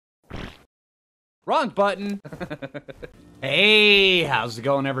Wrong button. Hey, how's it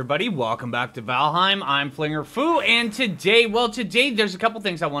going, everybody? Welcome back to Valheim. I'm Phlinger Phoo, and today there's a couple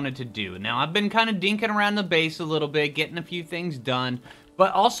things I wanted to do. Now, I've been kind of dinking around the base a little bit, getting a few things done,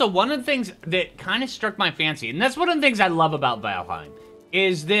 but also one of the things that kind of struck my fancy, and that's one of the things I love about Valheim,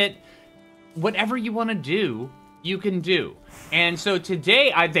 is that whatever you want to do, you can do. And so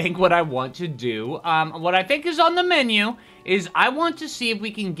today, I think what I want to do, what I think is on the menu, is I want to see if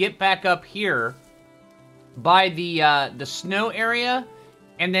we can get back up here by the snow area,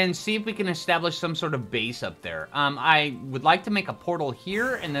 and then see if we can establish some sort of base up there. I would like to make a portal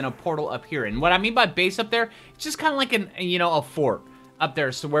here, and then a portal up here. And what I mean by base up there, it's just kind of like a fort up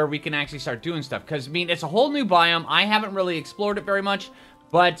there, so where we can actually start doing stuff. Because, I mean, it's a whole new biome. I haven't really explored it very much,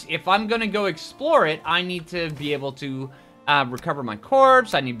 but if I'm gonna go explore it, I need to be able to recover my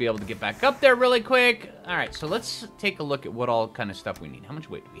corpse. I need to be able to get back up there really quick. All right, so let's take a look at what all kind of stuff we need. How much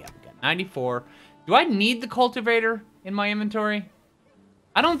weight do we have? We got 94. Do I need the cultivator in my inventory?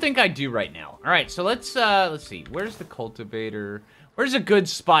 I don't think I do right now. All right, so let's see. Where's the cultivator? Where's a good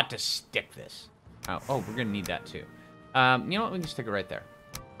spot to stick this? Oh, we're gonna need that too. You know what? We can stick it right there.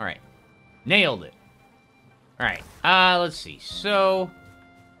 All right, nailed it. All right. Let's see. So,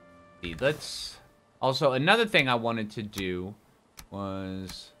 let's. Also, another thing I wanted to do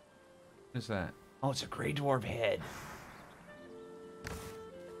was, what is that? Oh, it's a gray dwarf head.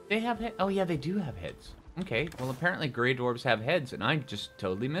 They have heads? Oh, yeah, they do have heads. Okay, well, apparently gray dwarves have heads, and I just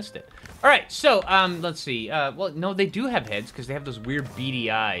totally missed it. All right, so, let's see. Well, no, they do have heads, because they have those weird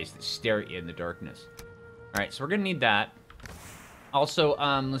beady eyes that stare at you in the darkness. All right, so we're going to need that. Also,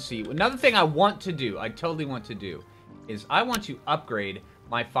 let's see. Another thing I want to do, I totally want to do, is I want to upgrade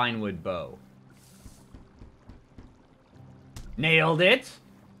my fine wood bow. Nailed it.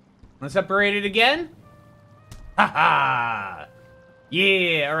 Let's upgrade it again. Haha.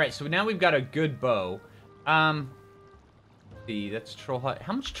 Yeah. All right. So now we've got a good bow. See, that's troll hide.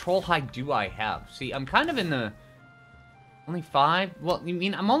 How much troll hide do I have? See, I'm kind of in the only 5. Well, I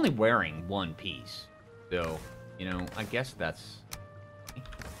mean, I'm only wearing 1 piece, so I guess that's.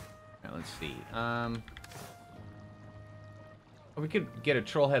 Now, let's see. We could get a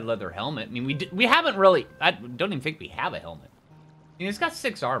troll head leather helmet. I mean, we haven't really. I don't even think we have a helmet. I mean, it's got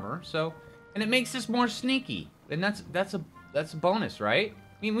 6 armor, so, and it makes us more sneaky, and that's a bonus, right?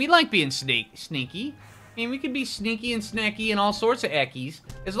 I mean, we like being sneaky. I mean, we could be sneaky and snacky and all sorts of eckies.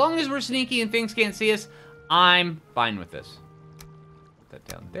 As long as we're sneaky and things can't see us, I'm fine with this. Put that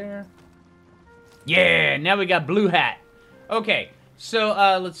down there. Yeah, now we got blue hat. Okay, so,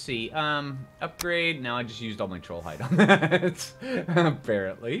 let's see. Upgrade. Now I just used all my troll hide on that,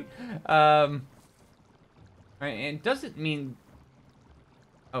 apparently. Right, and does it mean...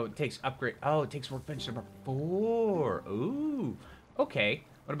 Oh, it takes upgrade. Oh, it takes workbench number 4. Ooh. Okay.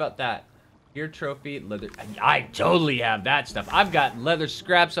 What about that? Gear trophy, leather. I totally have that stuff. I've got leather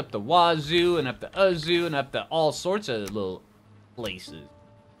scraps up the wazoo and up the uzoo and up the all sorts of little places.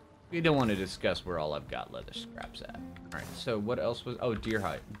 We don't want to discuss where all I've got leather scraps at. All right. So what else was? Oh, deer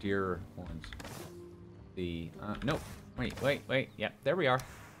hide. Deer horns. Nope. Wait. Yep. There we are.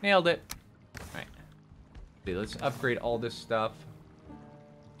 Nailed it. All right. See, let's upgrade all this stuff.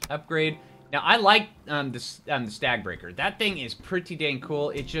 Upgrade. Now, I like the stag breaker. That thing is pretty dang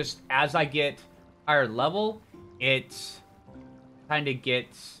cool. It just, as I get higher level, it kind of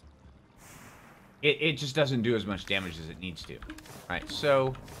gets... It just doesn't do as much damage as it needs to. Alright,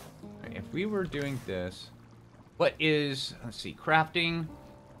 so, if we were doing this, what is... Let's see, crafting.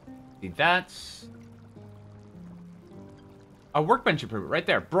 See, that's... A workbench improvement right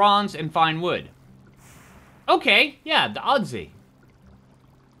there. Bronze and fine wood. Okay, yeah, the oddsy.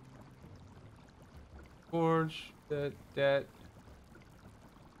 Forge, that,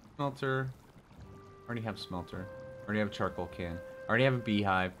 smelter, already have smelter, already have a charcoal can, already have a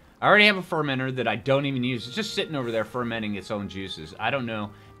beehive, I already have a fermenter that I don't even use. It's just sitting over there fermenting its own juices. I don't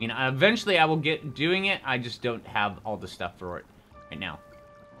know. I mean, eventually I will get doing it. I just don't have all the stuff for it right now.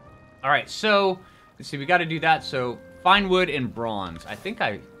 All right, so let's see. We got to do that. So fine wood and bronze. I think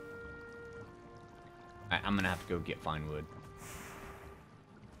I'm gonna have to go get fine wood.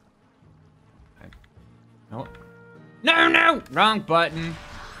 No! Wrong button.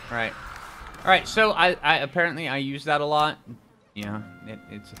 All right, so I apparently I use that a lot. Yeah,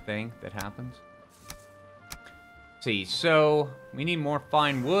 it's a thing that happens. Let's see, so we need more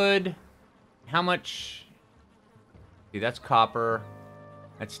fine wood. How much? See, that's copper.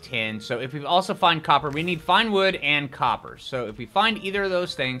 That's tin. So if we also find copper, we need fine wood and copper. So if we find either of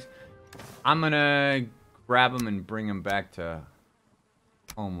those things, I'm gonna grab them and bring them back to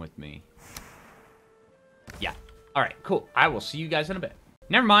home with me. Yeah. All right, cool. I will see you guys in a bit.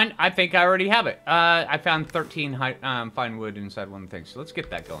 Never mind. I think I already have it. I found 13 fine wood inside one thing. So let's get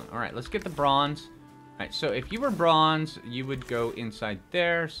that going. All right, let's get the bronze. All right, so if you were bronze, you would go inside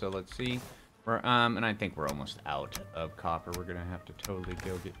there. So let's see. And I think we're almost out of copper. We're going to have to totally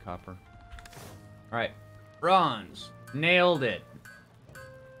go get copper. All right, bronze. Nailed it.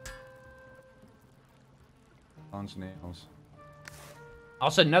 Bronze nails.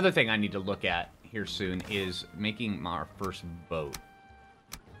 Also, another thing I need to look at here soon is making our first boat.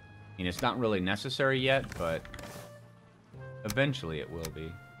 I mean, it's not really necessary yet, but eventually it will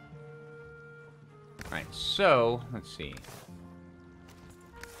be. Alright, so, let's see.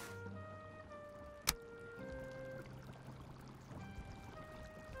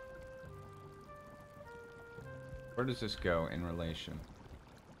 Where does this go in relation?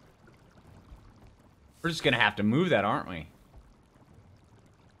 We're just gonna have to move that, aren't we?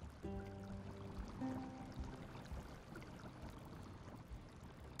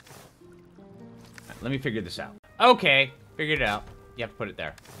 Let me figure this out. Okay, figured it out. You have to put it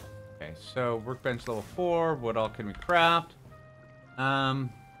there. Okay, so workbench level 4. What all can we craft? Repair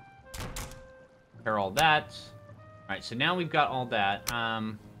all that. Alright, so now we've got all that.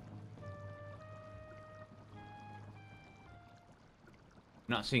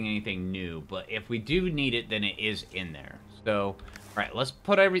 Not seeing anything new, but if we do need it, then it is in there. So, alright, let's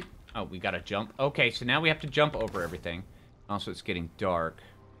put oh, we gotta jump. Okay, so now we have to jump over everything. Also, it's getting dark.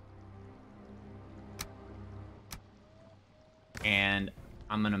 And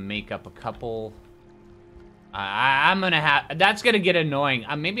I'm gonna make up a couple. I'm gonna have. That's gonna get annoying.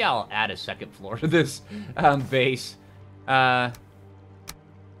 Maybe I'll add a second floor to this base, because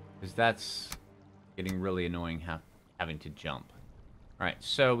that's getting really annoying. Having to jump. All right,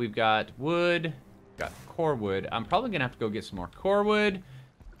 so we've got wood, got core wood. I'm probably gonna have to go get some more core wood,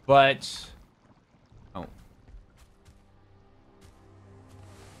 but oh,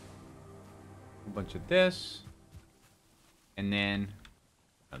 a bunch of this. And then,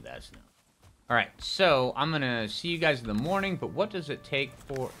 oh, that's no. All right, so I'm gonna see you guys in the morning. But what does it take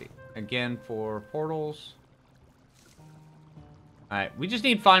for, again, for portals? All right, we just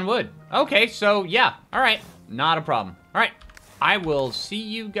need fine wood. Okay, so yeah, all right, not a problem. All right, I will see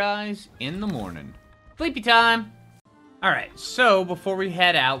you guys in the morning. Sleepy time. All right, so before we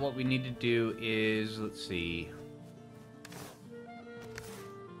head out, what we need to do is, let's see,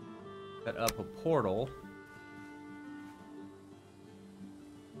 set up a portal.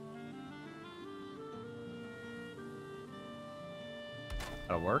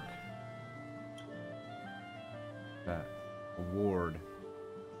 That'll work. That award.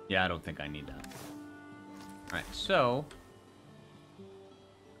 Yeah, I don't think I need that. Alright, so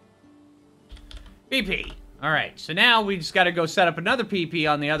PP. Alright, so now we just gotta go set up another PP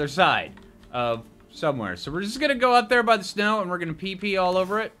on the other side of somewhere. So we're just gonna go up there by the snow and we're gonna PP all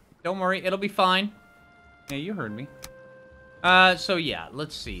over it. Don't worry, it'll be fine. Yeah, you heard me. So yeah,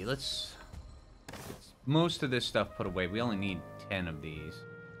 let's see. Let's get most of this stuff put away. We only need 10 of these.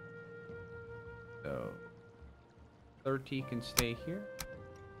 So 30 can stay here.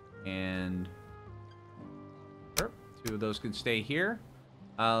 And 2 of those can stay here.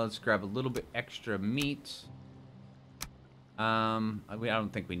 Let's grab a little bit extra meat. I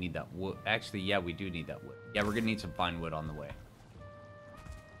don't think we need that wood. Actually, yeah, we do need that wood. Yeah, we're gonna need some fine wood on the way.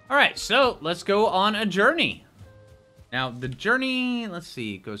 Alright, so let's go on a journey. Now, the journey, let's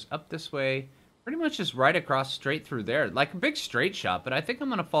see, goes up this way. Pretty much just right across straight through there. Like a big straight shot, but I think I'm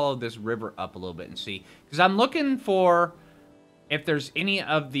going to follow this river up a little bit and see. Because I'm looking for if there's any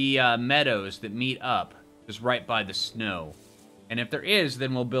of the meadows that meet up just right by the snow. And if there is,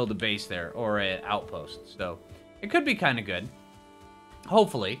 then we'll build a base there or an outpost. So it could be kind of good.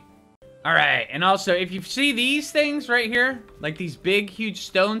 Hopefully. All right, and also, if you see these things right here, like these big, huge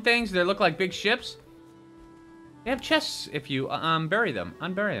stone things, they look like big ships. They have chests if you unbury them.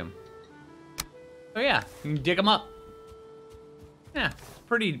 So yeah, you can dig them up. Yeah,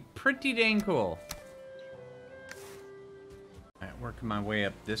 pretty dang cool. All right, working my way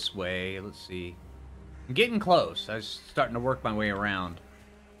up this way. Let's see. I'm getting close. I was starting to work my way around.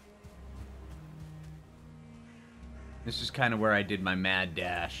 This is kind of where I did my mad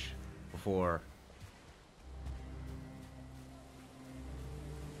dash before.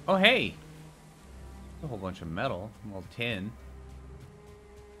 Oh, hey. A whole bunch of metal. Well, tin.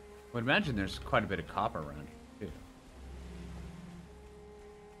 I would imagine there's quite a bit of copper around here,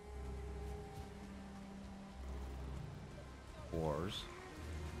 too. Ores.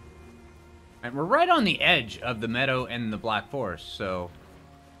 And we're right on the edge of the meadow and the Black Forest, so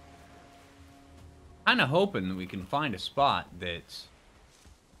kind of hoping that we can find a spot that's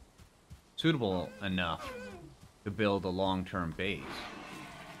suitable enough to build a long-term base.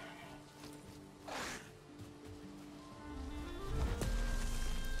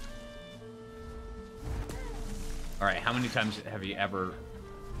 Alright, how many times have you ever...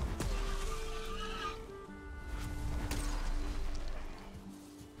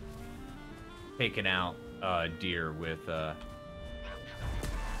 taken out a deer with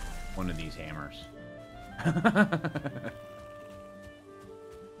one of these hammers?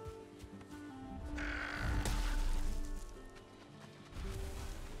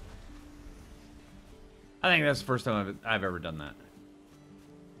 I think that's the first time I've ever done that.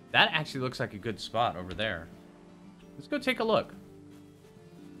 That actually looks like a good spot over there. Let's go take a look.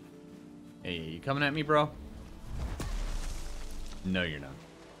 Hey, you coming at me, bro? No, you're not.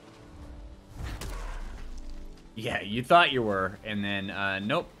 Yeah, you thought you were, and then,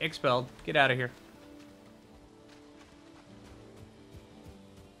 nope, expelled. Get out of here.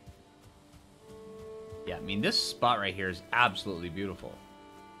 Yeah, I mean, this spot right here is absolutely beautiful.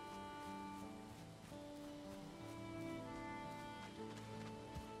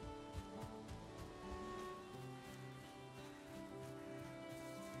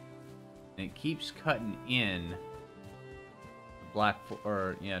 And it keeps cutting in the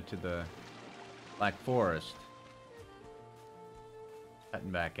to the Black Forest. Cutting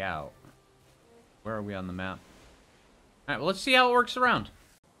back out. Where are we on the map? Alright, well, let's see how it works around.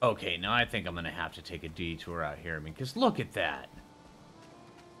 Okay, now I think I'm gonna have to take a detour out here. I mean, because look at that.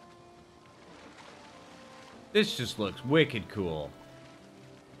 This just looks wicked cool.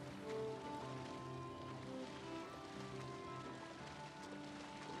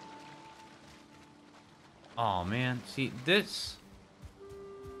 Oh, man. See, this...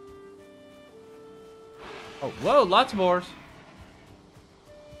 Oh, whoa, lots of boars.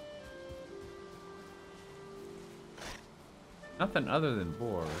 Nothing other than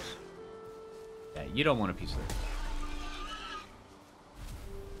boars. Yeah, you don't want a piece of this.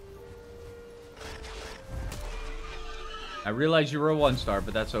 I realize you were a 1-star,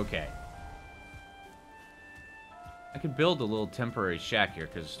 but that's okay. I could build a little temporary shack here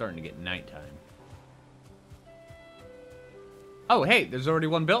because it's starting to get nighttime. Oh, hey, there's already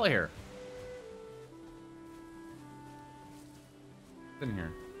one built here. What's in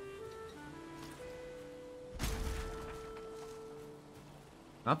here?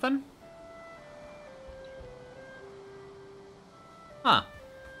 Nothing? Huh.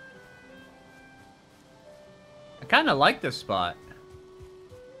 I kind of like this spot.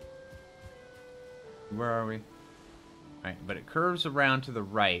 Where are we? Alright, but it curves around to the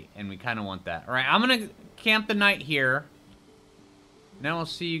right, and we kind of want that. Alright, I'm going to camp the night here. Now I'll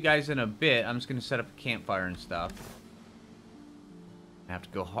see you guys in a bit. I'm just going to set up a campfire and stuff. I have to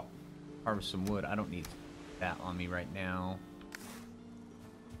go harvest some wood. I don't need that on me right now.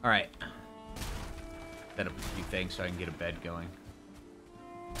 Alright. Set up a few things so I can get a bed going.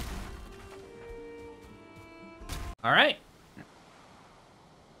 Alright.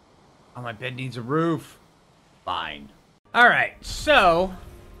 Oh, my bed needs a roof. Fine. Alright, so...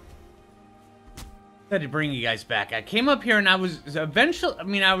 I had to bring you guys back. I came up here and I was eventually... I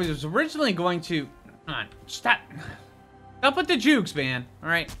mean, I was originally going to... Come on, stop. Stop with the jukes, man.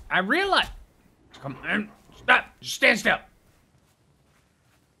 Alright, I realize... Come on, stop. Just stand still.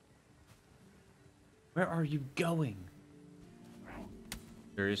 Where are you going?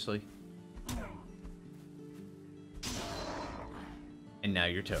 Seriously? And now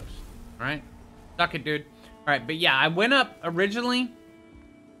you're toast. Alright? Suck it, dude. Alright, but yeah, I went up originally.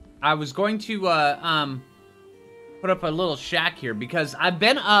 I was going to, put up a little shack here because I've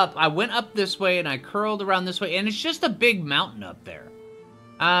been up. I went up this way and I curled around this way, and it's just a big mountain up there.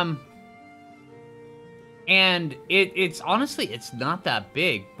 And it's honestly, it's not that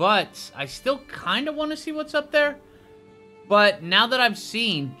big, but I still kind of want to see what's up there. But now that I've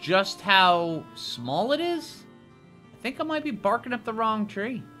seen just how small it is, I think I might be barking up the wrong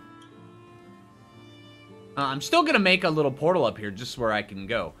tree. I'm still going to make a little portal up here just where I can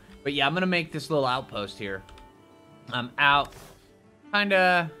go. But yeah, I'm going to make this little outpost here. I'm out. Kind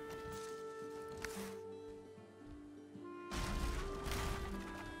of...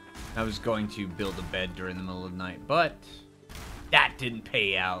 I was going to build a bed during the middle of the night, but that didn't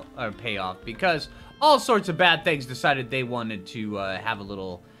pay off because all sorts of bad things decided they wanted to have a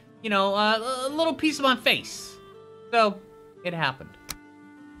little, you know, a little piece of my face. So, it happened. All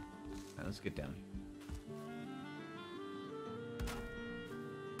right, let's get down here.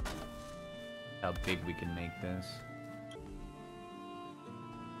 How big we can make this.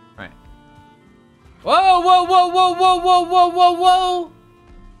 All right. Whoa, whoa, whoa, whoa, whoa, whoa, whoa, whoa, whoa!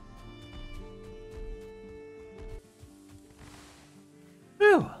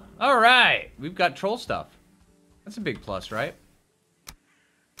 Whew. All right, we've got troll stuff. That's a big plus, right?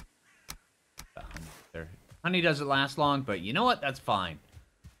 Honey doesn't last long, but you know what? That's fine.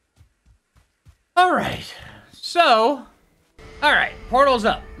 All right, So, alright, portal's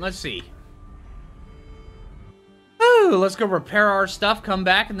up. Let's see. Woo, let's go repair our stuff, come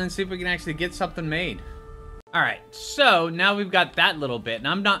back, and then see if we can actually get something made. Alright, so now we've got that little bit,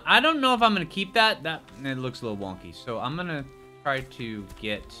 and I don't know if I'm gonna keep that. It looks a little wonky. So I'm gonna try to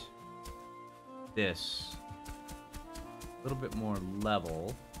get this a little bit more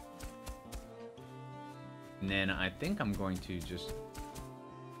level. And then I think I'm going to just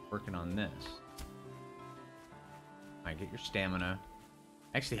working on this. Alright, get your stamina.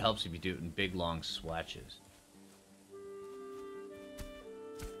 Actually helps if you do it in big long swatches.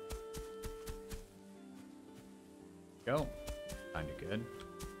 Go. Kinda good.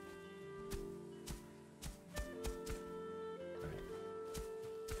 Alright.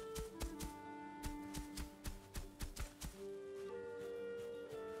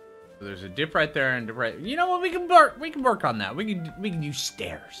 So there's a dip right there and a dip right. You know what? We can work on that. We can use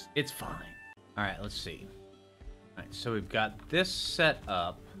stairs. It's fine. All right. Let's see. All right. So we've got this set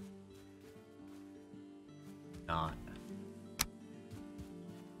up. Not.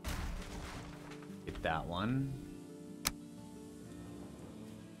 Get that one.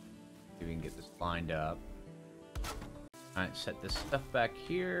 See if we can get this lined up. Alright, set this stuff back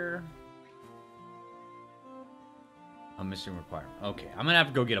here. I'm missing requirement. Okay, I'm gonna have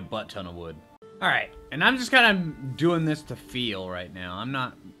to go get a butt ton of wood. Alright, and I'm just kind of doing this to feel right now. I'm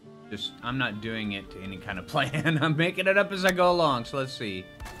not doing it to any kind of plan. I'm making it up as I go along, so let's see.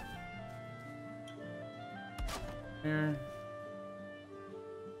 Here.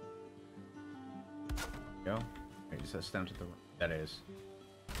 Go. Okay, so that's down to the right. That is.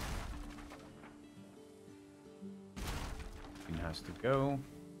 It has to go.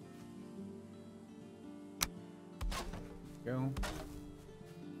 Go.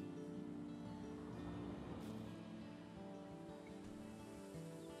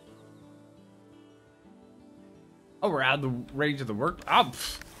 Oh, we're out of the range of the work. Oh,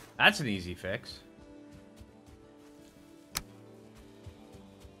 pff, that's an easy fix.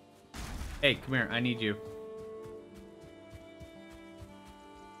 Hey, come here. I need you.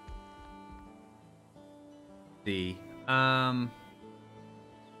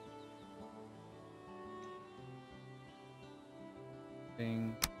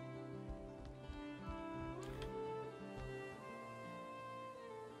 Thing.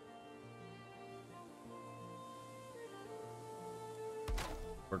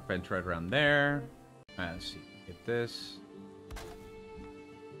 Workbench right around there. Alright, let's see. Get this.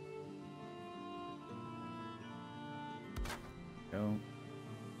 Go.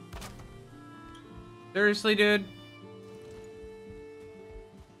 Seriously, dude?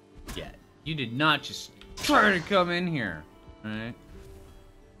 Yeah, you did not just try to come in here. Alright.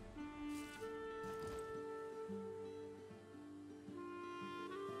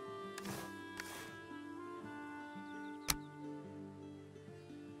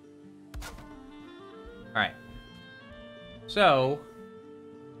 Alright. So,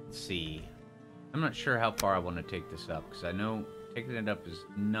 let's see. I'm not sure how far I want to take this up, because I know taking it up is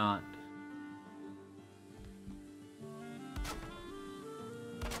not...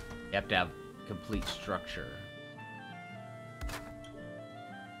 You have to have complete structure.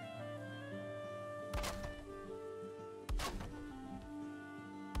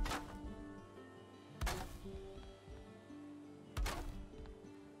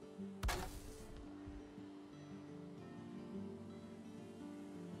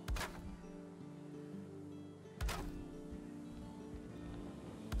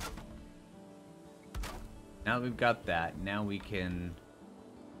 Now that we've got that, now we can...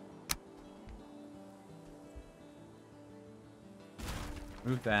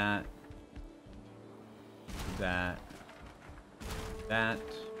 Move that. Move that. That.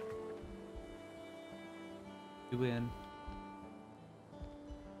 Two in.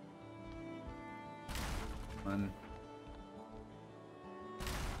 One.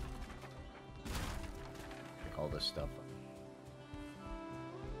 Pick all this stuff up.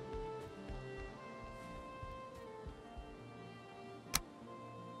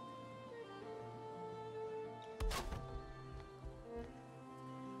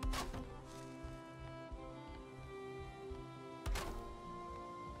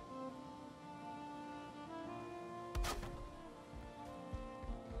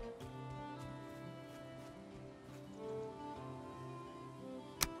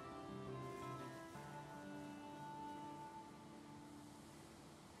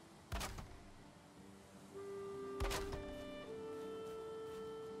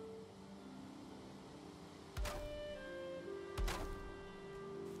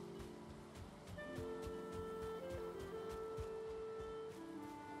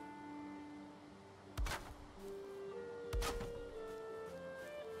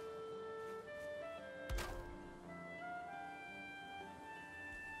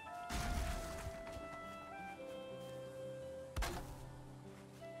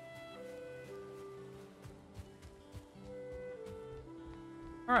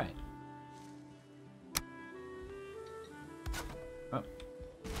 Alright. Oh.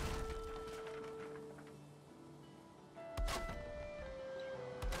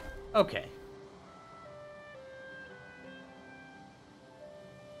 Okay.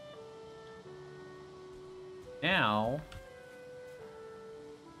 Now...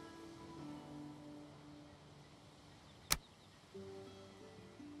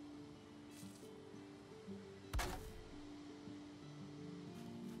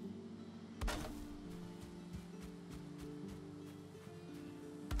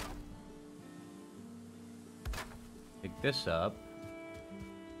 pick this up.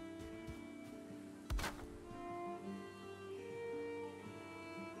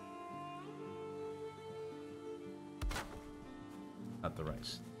 Not the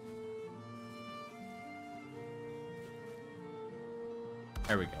rice.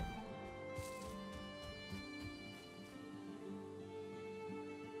 There we go.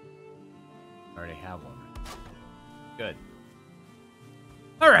 I already have one. Good.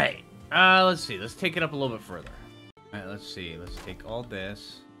 All right. Let's see. Let's take it up a little bit further. All right, let's see. Let's take all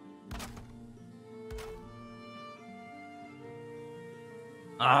this.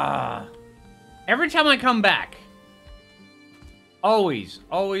 Every time I come back, always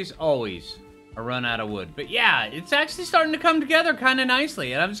I run out of wood. But yeah, it's actually starting to come together kind of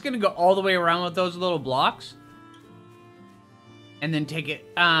nicely. And I'm just going to go all the way around with those little blocks. And then take it,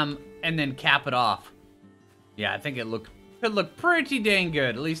 and then cap it off. Yeah, I think it could look pretty dang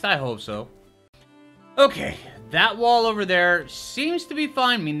good. At least I hope so. Okay, that wall over there seems to be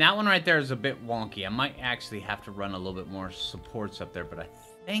fine. I mean, that one right there is a bit wonky. I might actually have to run a little bit more supports up there, but I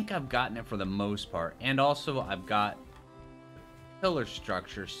think I've gotten it for the most part. And also, I've got pillar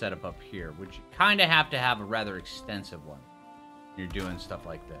structure set up here, which you kind of have to have a rather extensive one when you're doing stuff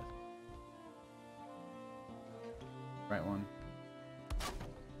like this. Right one.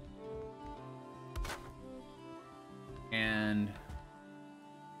 And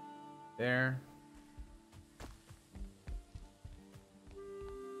there.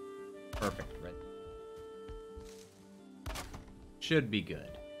 Perfect, right? Should be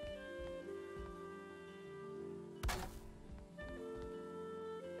good.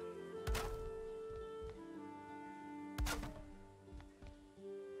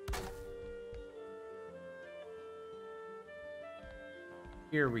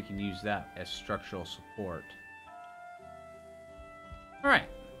 Here we can use that as structural support. Alright.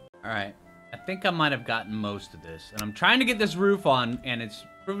 Alright. I think I might have gotten most of this. And I'm trying to get this roof on, and it's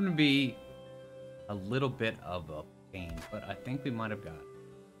proven to be a little bit of a pain. But I think we might have got it.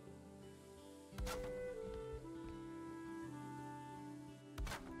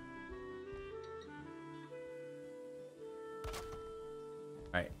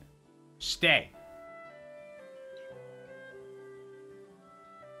 Alright. Stay.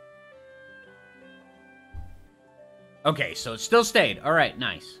 Okay, so it still stayed. Alright,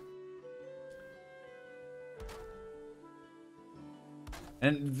 nice.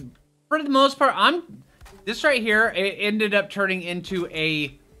 And for the most part, this right here, it ended up turning into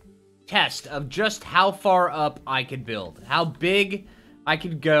a test of just how far up I could build. How big I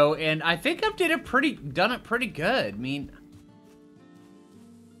could go, and I think I've done it pretty good. I mean,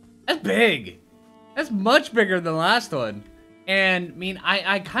 that's big. That's much bigger than the last one. And, I mean,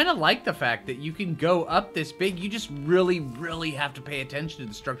 I kind of like the fact that you can go up this big. You just really have to pay attention to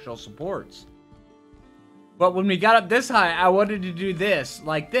the structural supports. But when we got up this high, I wanted to do this,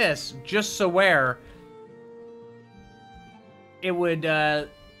 like this, just so where it would kind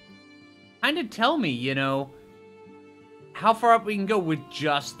of tell me, you know, how far up we can go with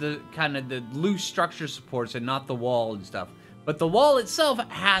just the kind of the loose structure supports and not the wall and stuff. But the wall itself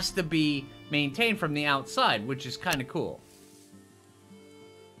has to be maintained from the outside, which is kind of cool.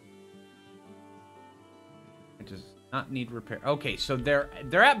 It does not need repair. Okay, so they're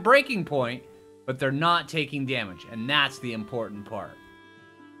at breaking point, but they're not taking damage, and that's the important part.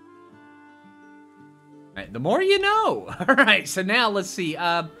 All right, the more you know. All right, so now let's see.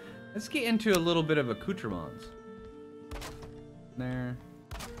 Let's get into a little bit of accoutrements. There.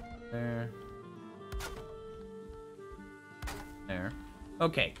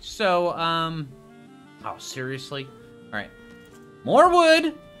 Okay, so, oh, seriously? All right. More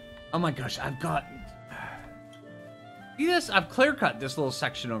wood. Oh my gosh, I've got... See this? I've clear cut this little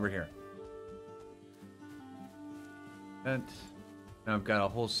section over here. And now I've got a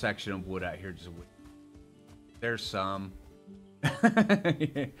whole section of wood out here. Just there's some.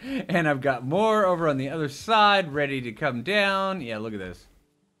 And I've got more over on the other side, ready to come down. Yeah, look at this.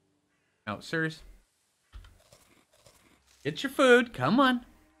 Oh, serious? Get your food. Come on.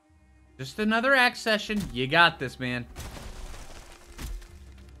 Just another axe session. You got this, man.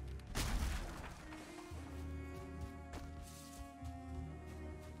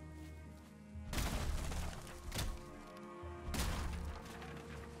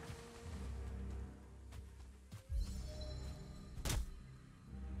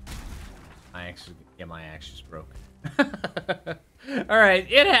 my axe just broke.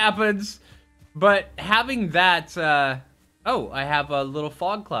 Alright, it happens. But having that, oh, I have a little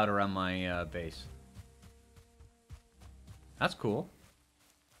fog cloud around my base. That's cool.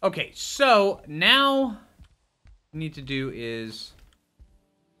 Okay, so now what we need to do is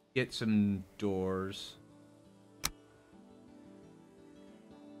get some doors.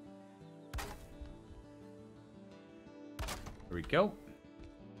 There we go.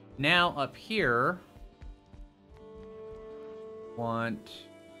 Now up here, want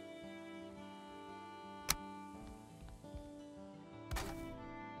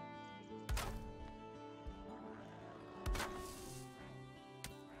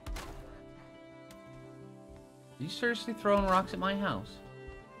Are you seriously throwing rocks at my house?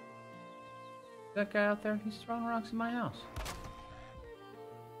 That guy out there, he's throwing rocks at my house.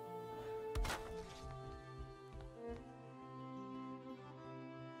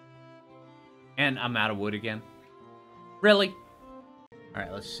 And I'm out of wood again. Really?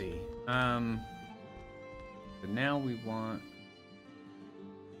 Alright, let's see. So now we want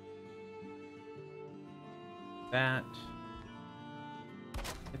that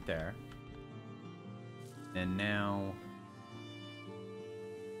right there. And now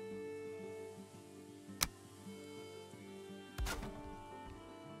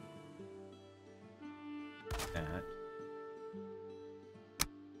that.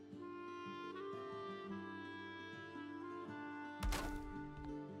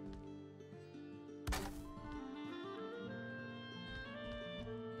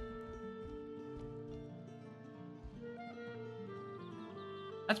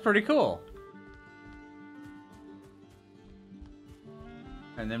 That's pretty cool.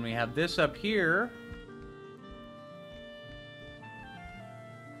 And then we have this up here.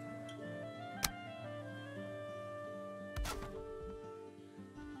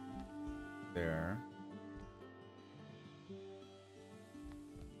 There.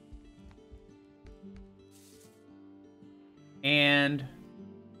 And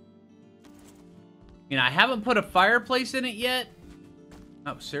I haven't put a fireplace in it yet.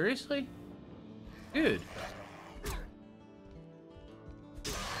 Oh, seriously? Dude.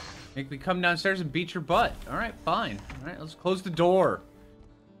 Make me come downstairs and beat your butt. Alright, fine. Alright, let's close the door.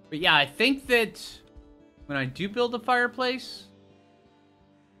 But yeah, I think that when I do build a fireplace...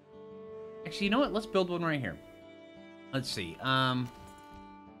 Actually, you know what? Let's build one right here. Let's see.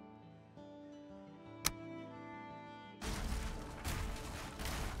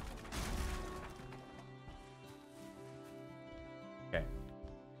 Okay.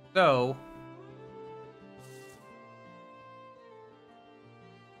 So...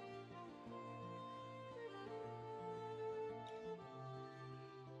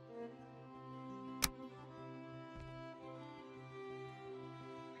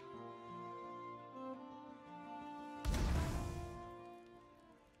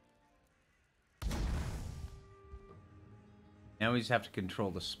 Now we just have to control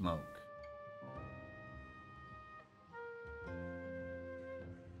the smoke.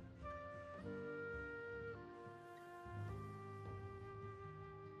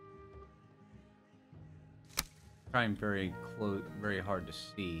 Trying very close, very hard to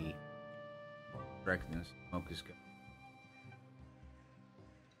see. I reckon the smoke is good.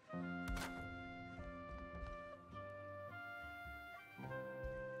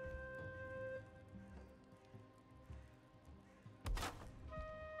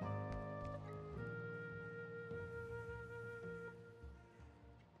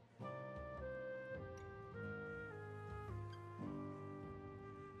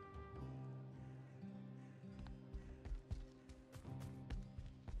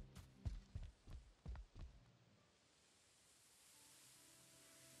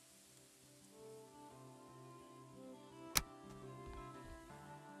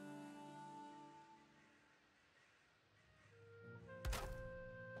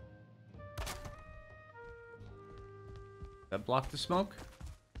 That block the smoke?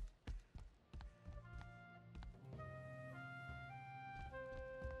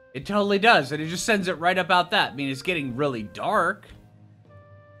 It totally does, and it just sends it right about that. I mean, it's getting really dark.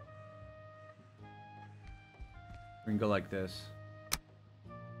 We can go like this.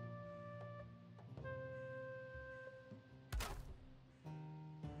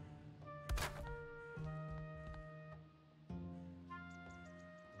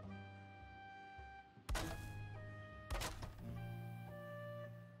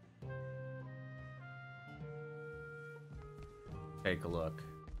 Take a look.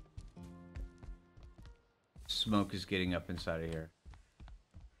 Smoke is getting up inside of here.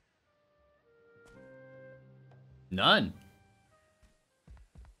 None.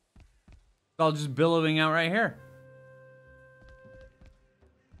 all just billowing out right here.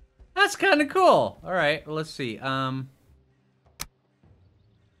 That's kind of cool. All right, let's see. Oh,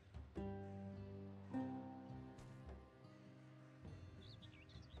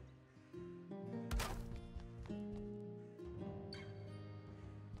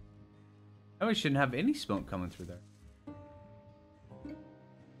 we shouldn't have any smoke coming through there.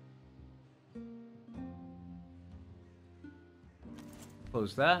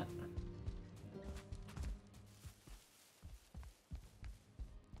 Close that.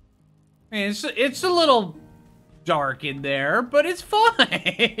 I mean, it's a little dark in there, but it's fine.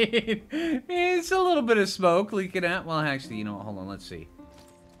 It's a little bit of smoke leaking out. Well, actually, you know what? Hold on, let's see.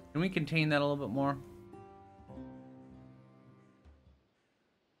 Can we contain that a little bit more?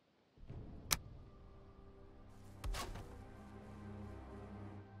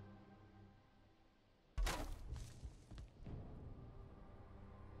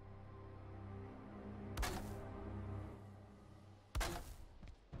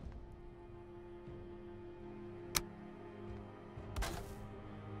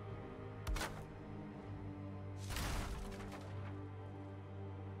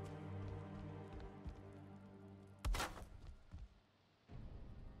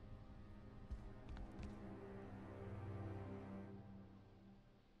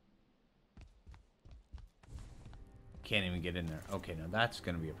 Can't even get in there. Okay, now that's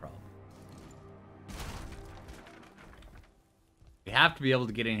gonna be a problem. We have to be able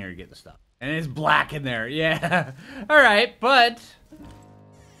to get in here to get the stuff. And it's black in there. Yeah. Alright, but...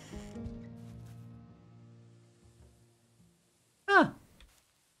 Huh.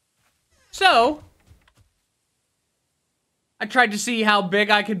 So... I tried to see how big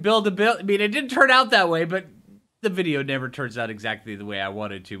I could build a build. I mean, it didn't turn out that way, but the video never turns out exactly the way I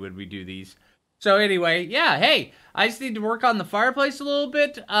wanted to when we do these. So anyway, yeah, hey, I just need to work on the fireplace a little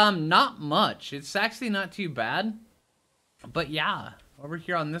bit. Not much. It's actually not too bad. But yeah, over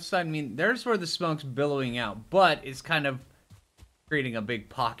here on this side, I mean, there's where the smoke's billowing out, but it's kind of creating a big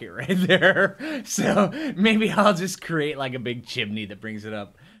pocket right there. So maybe I'll just create like a big chimney that brings it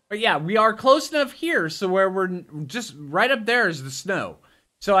up. But yeah, we are close enough here, so where we're just right up there is the snow.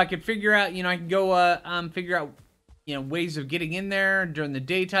 So I could figure out, you know, I can go figure out, you know, ways of getting in there during the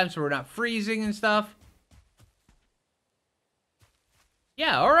daytime so we're not freezing and stuff.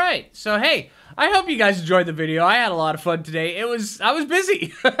 Yeah, all right. So, hey, I hope you guys enjoyed the video. I had a lot of fun today. I was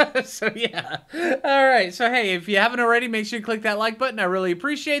busy. So, yeah. All right. So, hey, if you haven't already, make sure you click that like button. I really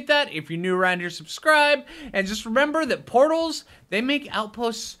appreciate that. If you're new around here, subscribe. And just remember that portals, they make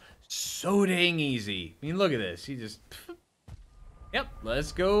outposts so dang easy. I mean, look at this. You just... Yep,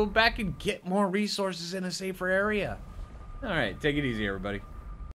 let's go back and get more resources in a safer area. All right, take it easy, everybody.